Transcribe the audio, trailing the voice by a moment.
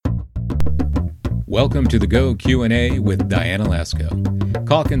Welcome to the Go Q&A with Diana Lasko,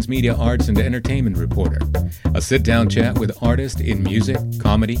 Calkins Media arts and entertainment reporter. A sit-down chat with artists in music,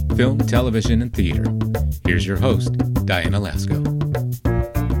 comedy, film, television, and theater. Here's your host, Diana Lasko.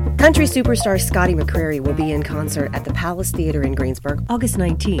 Country superstar Scotty McCreery will be in concert at the Palace Theater in Greensburg August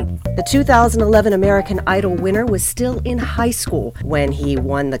 19th. The 2011 American Idol winner was still in high school when he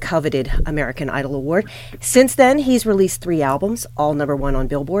won the coveted American Idol award. Since then, he's released 3 albums, all #1 on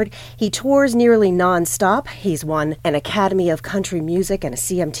Billboard. He tours nearly nonstop. He's won an Academy of Country Music and a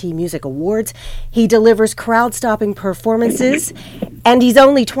CMT Music Awards. He delivers crowd-stopping performances, and he's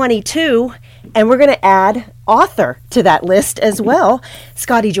only 22. And we're going to add author to that list as well.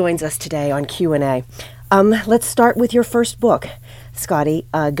 Scotty joins us today on Q&A. Let's start with your first book, Scotty,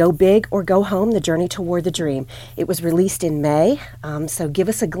 Go Big or Go Home, The Journey Toward the Dream. It was released in May, so give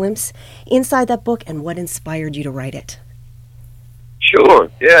us a glimpse inside that book and what inspired you to write it. Sure.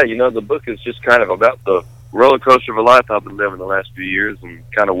 Yeah, the book is just kind of about the roller coaster of a life I've been living the last few years and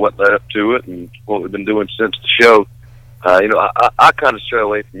kind of what led up to it and what we've been doing since the show. I kind of stray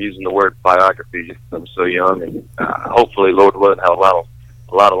away from using the word biography just because I'm so young, and hopefully, Lord willing, have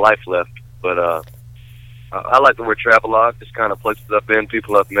a lot of life left. But I like the word travelogue, just kind of places I've been,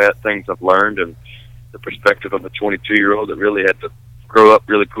 people I've met, things I've learned, and the perspective of a 22-year-old that really had to grow up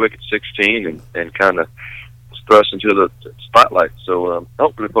really quick at 16 and kind of was thrust into the spotlight. So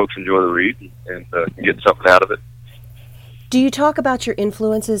hopefully folks enjoy the read and can get something out of it. Do you talk about your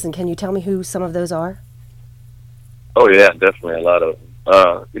influences, and can you tell me who some of those are? Oh, yeah, definitely a lot of them.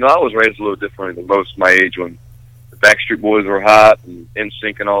 I was raised a little differently than most my age when the Backstreet Boys were hot and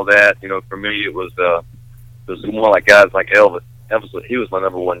NSYNC and all that. For me, it was more like guys like Elvis. Elvis, he was my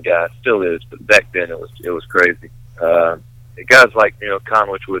 #1 guy, still is, but back then it was crazy. Guys like,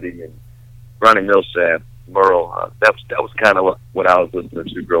 Conway Twitty and Ronnie Millsap, Merle, that was kind of what I was listening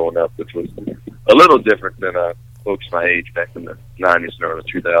to growing up, which was a little different than folks my age back in the 90s and early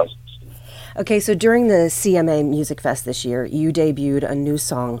 2000s. Okay, so during the CMA Music Fest this year, you debuted a new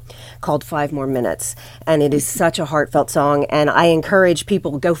song called 5 More Minutes, and it is such a heartfelt song, and I encourage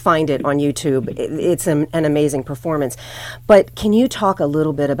people to go find it on YouTube. It's an amazing performance. But can you talk a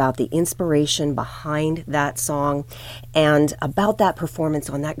little bit about the inspiration behind that song and about that performance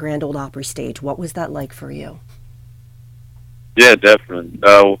on that Grand Ole Opry stage? What was that like for you? Yeah, definitely.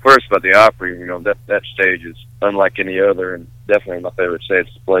 Well, first about the Opry, that stage is unlike any other, and definitely my favorite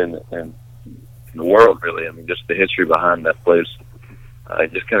stage to play in the world, really. I mean, just the history behind that place. I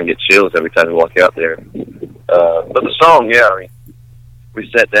just kind of get chills every time we walk out there. But the song,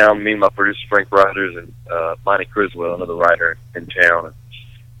 we sat down, me and my producer, Frank Riders, and Monty Criswell, another writer in town,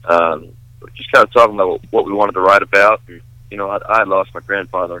 and just kind of talking about what we wanted to write about. And, I had lost my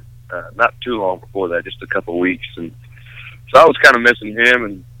grandfather not too long before that, just a couple of weeks, and so I was kind of missing him,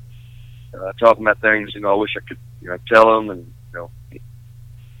 and talking about things, I wish I could, tell him, and,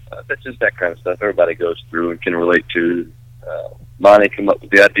 that's just that kind of stuff everybody goes through and can relate to. Monty came up with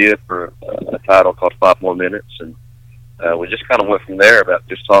the idea for a title called 5 More Minutes, and we just kind of went from there about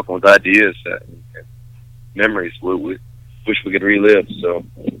just talking with ideas and memories we wish we could relive. So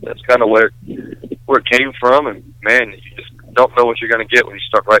that's kind of where it came from, and man, you just don't know what you're going to get when you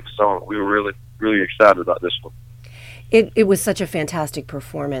start writing a song. We were really, really excited about this one. It was such a fantastic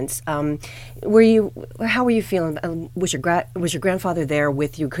performance. How were you feeling? Was your grandfather there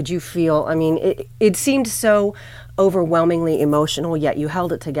with you? Could you feel? I mean, it seemed so overwhelmingly emotional, yet you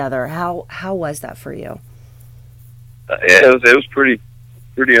held it together. How was that for you? Yeah, it was pretty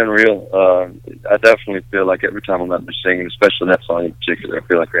unreal. I definitely feel like every time I'm out there singing, especially that song in particular, I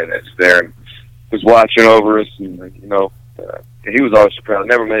feel like Granddad's there and was watching over us, and he was always surprised. I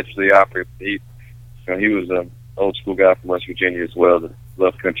never made it to the Opry. He was old school guy from West Virginia as well that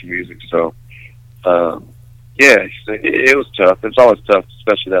loved country music. So, it was tough. It's always tough,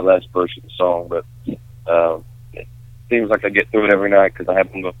 especially that last verse of the song. But it seems like I get through it every night because I have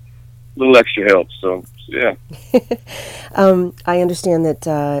a little extra help. So yeah. I understand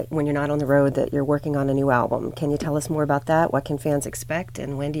that when you're not on the road that you're working on a new album. Can you tell us more about that? What can fans expect,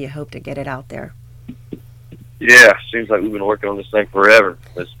 and when do you hope to get it out there? Yeah, seems like we've been working on this thing forever.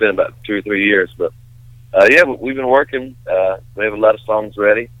 It's been about 2 or 3 years, but we've been working. We have a lot of songs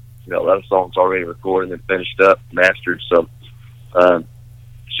ready. A lot of songs already recorded and finished up, mastered. So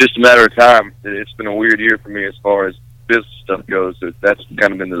it's just a matter of time. It's been a weird year for me as far as business stuff goes. That's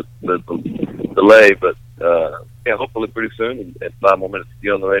kind of been the delay, but hopefully pretty soon, and 5 more minutes to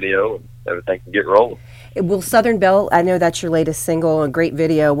get on the radio, and everything can get rolling. Will Southern Belle, I know that's your latest single, a great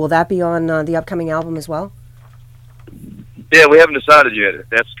video. Will that be on the upcoming album as well? Yeah, we haven't decided yet.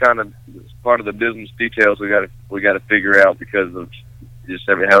 That's kind of part of the business details we got to figure out because of just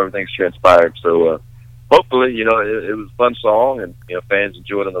how everything's transpired. So hopefully, it was a fun song, and fans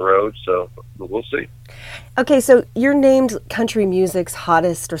enjoy it on the road. So we'll see. Okay, so you're named country music's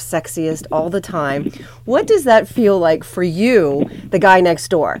hottest or sexiest all the time. What does that feel like for you, the guy next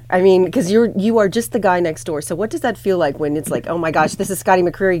door? I mean, because you are just the guy next door. So what does that feel like when it's like, oh my gosh, this is Scotty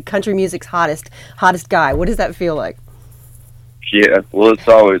McCreery, country music's hottest guy? What does that feel like? Yeah, well, it's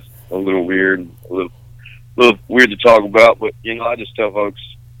always a little weird, a little weird to talk about. But I just tell folks,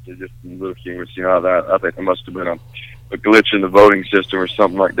 it's just a little humorous. I think there must have been a glitch in the voting system or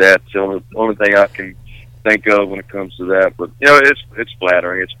something like that. It's the only thing I can think of when it comes to that. But it's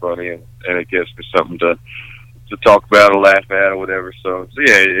flattering, it's funny, and it gives me something to talk about or laugh at or whatever. So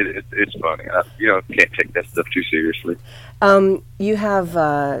yeah, it's funny. Can't take that stuff too seriously. You have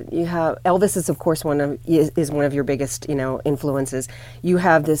Elvis is of course one of your biggest influences. You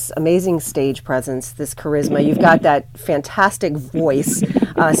have this amazing stage presence, this charisma. You've got that fantastic voice,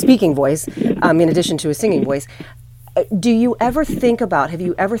 speaking voice, in addition to a singing voice. Have you ever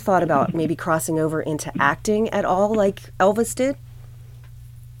thought about maybe crossing over into acting at all, like Elvis did?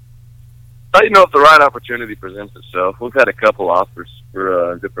 If the right opportunity presents itself. We've had a couple offers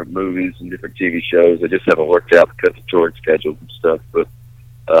for different movies and different TV shows. They just haven't worked out because of touring schedules and stuff. But,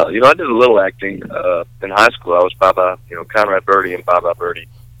 I did a little acting in high school. I was Bye-Bye, Conrad Birdie and Bye-Bye Birdie.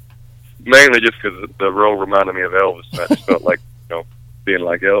 Mainly just because the role reminded me of Elvis. And I just felt like, being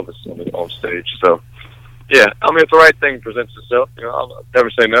like Elvis on stage. So, yeah, if the right thing presents itself, I'll never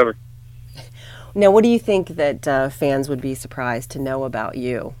say never. Now, what do you think that fans would be surprised to know about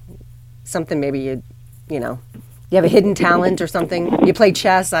you? Something maybe you have a hidden talent or something. You play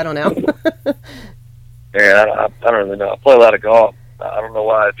chess. I don't know. Yeah, I don't really know. I play a lot of golf. I don't know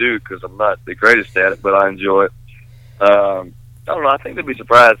why I do, because I'm not the greatest at it, but I enjoy it. I don't know. I think they'd be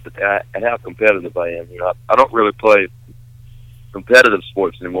surprised at how competitive I am. I don't really play competitive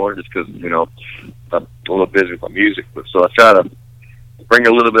sports anymore, just because I'm a little busy with my music. But so I try to bring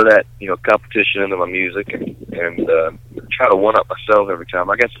a little bit of that competition into my music and try to one up myself every time.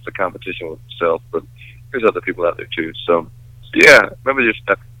 I guess it's a competition with myself, but there's other people out there too. So yeah, maybe just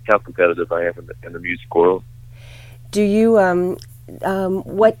how competitive I am in the music world. Do you you're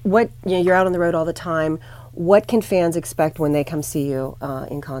out on the road all the time. What can fans expect when they come see you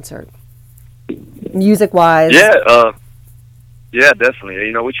in concert, music wise? Yeah,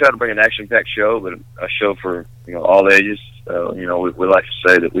 definitely. We try to bring an action-packed show, but a show for all ages. We like to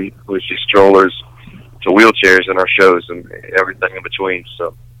say that we see strollers to wheelchairs in our shows and everything in between.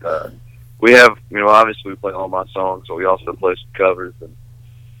 So we have, obviously we play all my songs, but we also play some covers and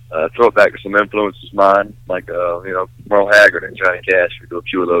throw it back to some influences of mine, like Merle Haggard and Johnny Cash. We do a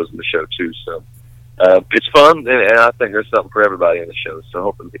few of those in the show too. So it's fun, and I think there's something for everybody in the show. So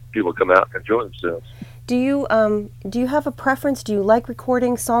hopefully people come out and enjoy themselves. Do you have a preference? Do you like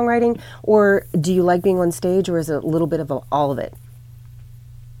recording, songwriting, or do you like being on stage, or is it a little bit of all of it?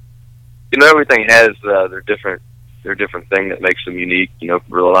 Everything has their different thing that makes them unique.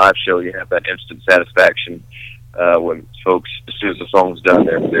 For a live show, you have that instant satisfaction when folks, as soon as the song's done,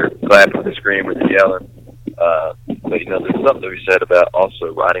 they're clapping, they're screaming, they're yelling. But there's something to be said about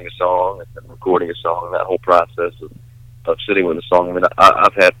also writing a song and recording a song, and that whole process of sitting with a song. I mean,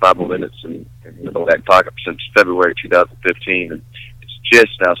 I've had 5 more minutes in the back pocket since February 2015, and it's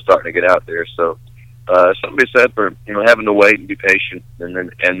just now starting to get out there. So something to be said for having to wait and be patient, and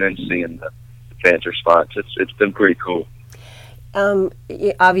then seeing the fans' response. It's been pretty cool.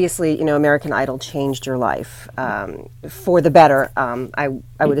 Obviously, American Idol changed your life for the better. I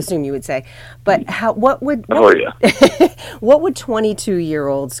would assume you would say, but what would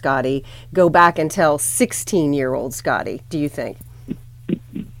 22-year-old Scotty go back and tell 16-year-old Scotty? Do you think?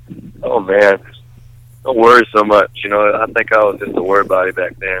 Oh man, don't worry so much. I think I was just a worry body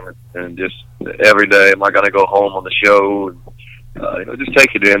back then, and just every day, am I going to go home on the show? And, just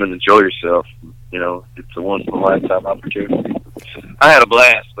take it in and enjoy yourself. It's a once in a lifetime opportunity. I had a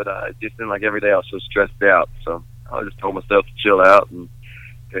blast, but it just seemed like every day I was so stressed out. So I just told myself to chill out and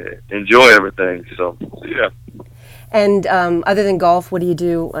enjoy everything. So yeah. And other than golf, what do you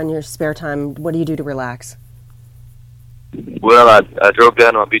do on your spare time? What do you do to relax? Well, I drove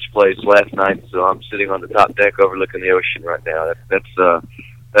down to my beach place last night, so I'm sitting on the top deck overlooking the ocean right now. This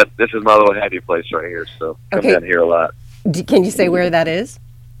is my little happy place right here. So come down here a lot. Can you say where that is?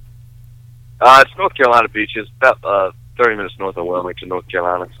 It's North Carolina beach. It's about 30 minutes north of Wilmington, North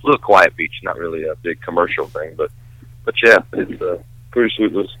Carolina. It's a little quiet beach, not really a big commercial thing, but yeah, it's a pretty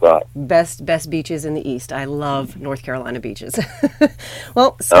sweet little spot. Best beaches in the East. I love North Carolina beaches.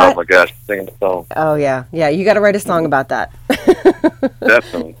 Well, Scott, oh my gosh, singing the song. Oh yeah, you got to write a song about that.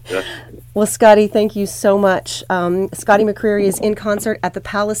 Definitely. Well, Scotty, thank you so much. Scotty McCreery is in concert at the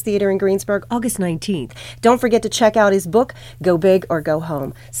Palace Theater in Greensburg, August 19th. Don't forget to check out his book, Go Big or Go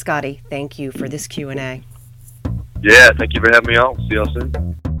Home. Scotty, thank you for this Q&A. Yeah, thank you for having me on. See y'all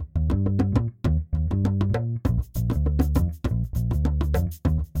soon.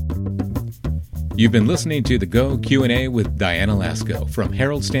 You've been listening to the Go Q&A with Diana Lasko from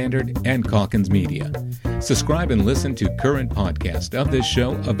Herald Standard and Calkins Media. Subscribe and listen to current podcasts of this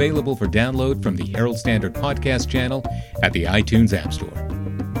show available for download from the Herald Standard podcast channel at the iTunes App Store.